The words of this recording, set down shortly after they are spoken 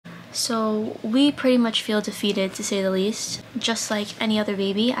So we pretty much feel defeated, to say the least. Just like any other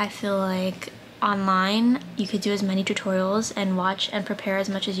baby, I feel like online you could do as many tutorials and watch and prepare as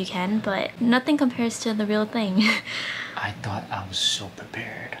much as you can, but nothing compares to the real thing. I thought I was so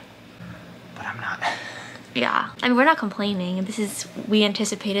prepared, but I'm not. Yeah, I mean, we're not complaining. We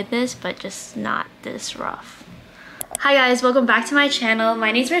anticipated this, but just not this rough. Hi guys, welcome back to my channel.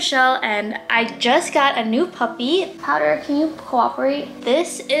 My name's Michelle and I just got a new puppy. Powder, can you cooperate?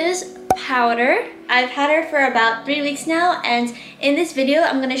 This is Powder. I've had her for about 3 weeks now, and in this video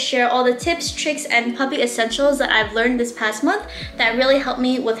I'm going to share all the tips, tricks, and puppy essentials that I've learned this past month that really helped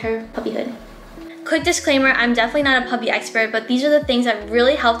me with her puppyhood. Quick disclaimer, I'm definitely not a puppy expert, but these are the things that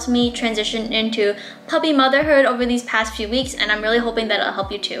really helped me transition into puppy motherhood over these past few weeks, and I'm really hoping that it'll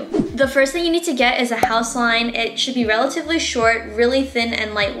help you too. The first thing you need to get is a house line. It should be relatively short, really thin,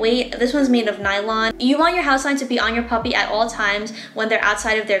 and lightweight. This one's made of nylon. You want your house line to be on your puppy at all times when they're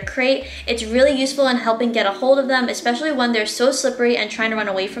outside of their crate. It's really useful in helping get a hold of them, especially when they're so slippery and trying to run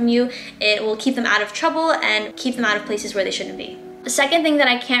away from you. It will keep them out of trouble and keep them out of places where they shouldn't be. The second thing that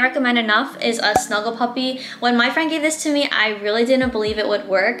I can't recommend enough is a snuggle puppy. When my friend gave this to me, I really didn't believe it would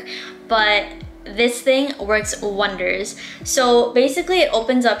work, but this thing works wonders. So basically it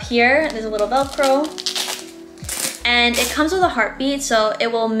opens up here, there's a little Velcro, and it comes with a heartbeat, so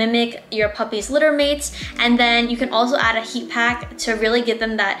it will mimic your puppy's litter mates. And then you can also add a heat pack to really give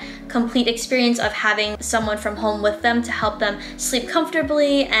them that complete experience of having someone from home with them to help them sleep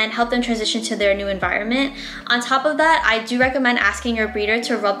comfortably and help them transition to their new environment. On top of that, I do recommend asking your breeder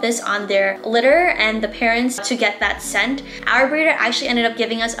to rub this on their litter and the parents to get that scent. Our breeder actually ended up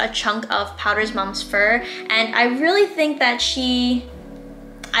giving us a chunk of Powder's mom's fur, and I really think that she,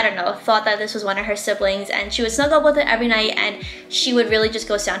 I don't know, thought that this was one of her siblings, and she would snuggle up with it every night and she would really just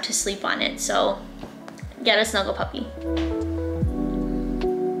go sound to sleep on it. So get a snuggle puppy.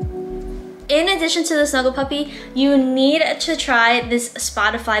 In addition to the snuggle puppy, you need to try this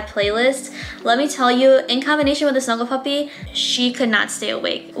Spotify playlist. Let me tell you, in combination with the snuggle puppy, she could not stay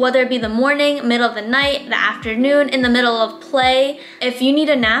awake. Whether it be the morning, middle of the night, the afternoon, in the middle of play, if you need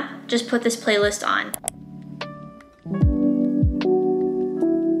a nap, just put this playlist on.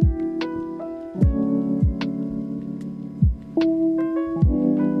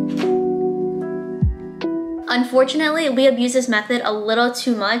 Unfortunately, we abuse this method a little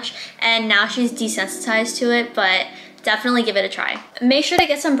too much, and now she's desensitized to it, but definitely give it a try. Make sure to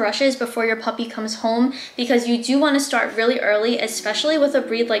get some brushes before your puppy comes home, because you do want to start really early, especially with a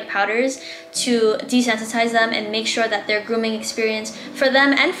breed like Powder's, to desensitize them and make sure that their grooming experience for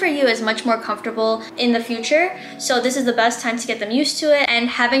them and for you is much more comfortable in the future. So this is the best time to get them used to it, and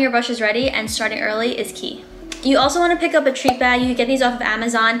having your brushes ready and starting early is key. You also want to pick up a treat bag. You can get these off of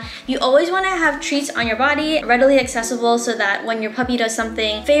Amazon. You always want to have treats on your body, readily accessible, so that when your puppy does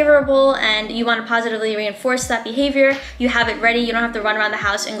something favorable and you want to positively reinforce that behavior, you have it ready. You don't have to run around the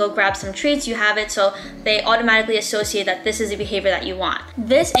house and go grab some treats. You have it so they automatically associate that this is the behavior that you want.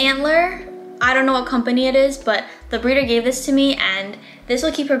 This antler, I don't know what company it is, but the breeder gave this to me, and this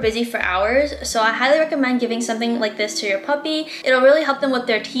will keep her busy for hours. So I highly recommend giving something like this to your puppy. It'll really help them with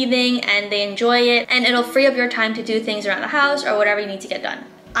their teething and they enjoy it, and it'll free up your time to do things around the house or whatever you need to get done.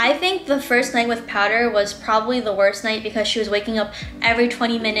 I think the first night with Powder was probably the worst night, because she was waking up every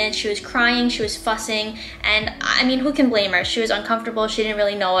 20 minutes, she was crying, she was fussing, and I mean, who can blame her? She was uncomfortable, she didn't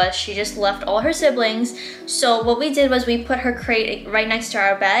really know us, she just left all her siblings. So what we did was we put her crate right next to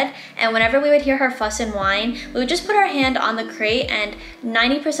our bed, and whenever we would hear her fuss and whine, we would just put our hand on the crate, and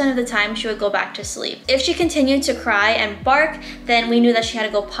 90% of the time she would go back to sleep. If she continued to cry and bark, then we knew that she had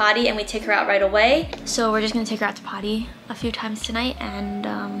to go potty, and we'd take her out right away. So we're just gonna take her out to potty a few times tonight and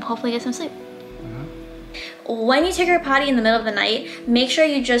hopefully get some sleep. When you take her potty in the middle of the night, make sure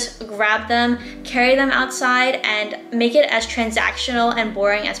you just grab them, carry them outside, and make it as transactional and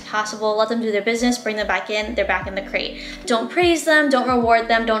boring as possible. Let them do their business, bring them back in, they're back in the crate. Don't praise them, don't reward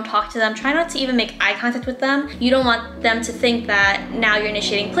them, don't talk to them. Try not to even make eye contact with them. You don't want them to think that now you're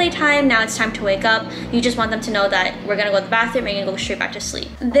initiating playtime, now it's time to wake up. You just want them to know that we're gonna go to the bathroom and you're gonna go straight back to sleep.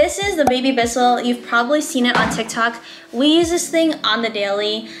 This is the baby Bissell. You've probably seen it on TikTok. We use this thing on the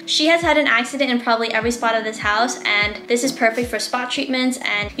daily. She has had an accident in probably every spot of this house, and this is perfect for spot treatments,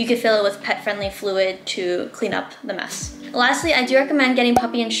 and you can fill it with pet-friendly fluid to clean up the mess. Lastly, I do recommend getting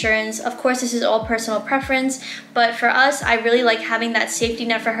puppy insurance. Of course, this is all personal preference, but for us, I really like having that safety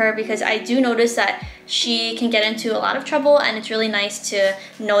net for her, because I do notice that she can get into a lot of trouble, and it's really nice to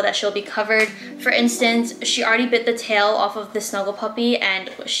know that she'll be covered. For instance, she already bit the tail off of the snuggle puppy, and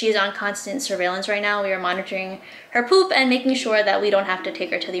she is on constant surveillance right now. We are monitoring her poop and making sure that we don't have to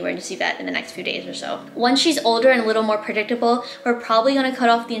take her to the emergency vet in the next few days or so. Once she's older and a little more predictable, we're probably gonna cut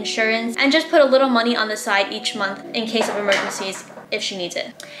off the insurance and just put a little money on the side each month in case of emergencies if she needs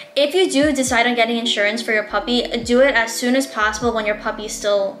it. If you do decide on getting insurance for your puppy, do it as soon as possible when your puppy is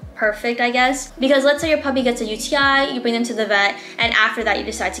still perfect, I guess. Because let's say your puppy gets a UTI, you bring them to the vet, and after that you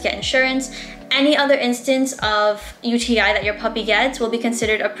decide to get insurance. Any other instance of UTI that your puppy gets will be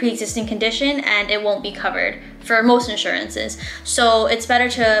considered a pre-existing condition and it won't be covered for most insurances. So it's better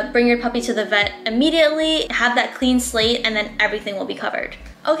to bring your puppy to the vet immediately, have that clean slate, and then everything will be covered.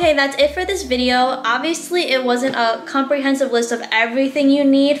 Okay, that's it for this video. Obviously, it wasn't a comprehensive list of everything you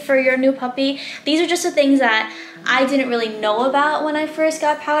need for your new puppy. These are just the things that I didn't really know about when I first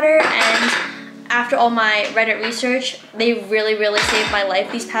got Powder, and after all my Reddit research, they really saved my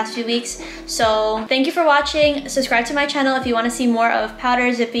life these past few weeks. So thank you for watching. Subscribe to my channel if you want to see more of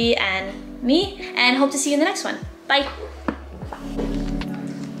Powder, Zippy, and me, and hope to see you in the next one. Bye!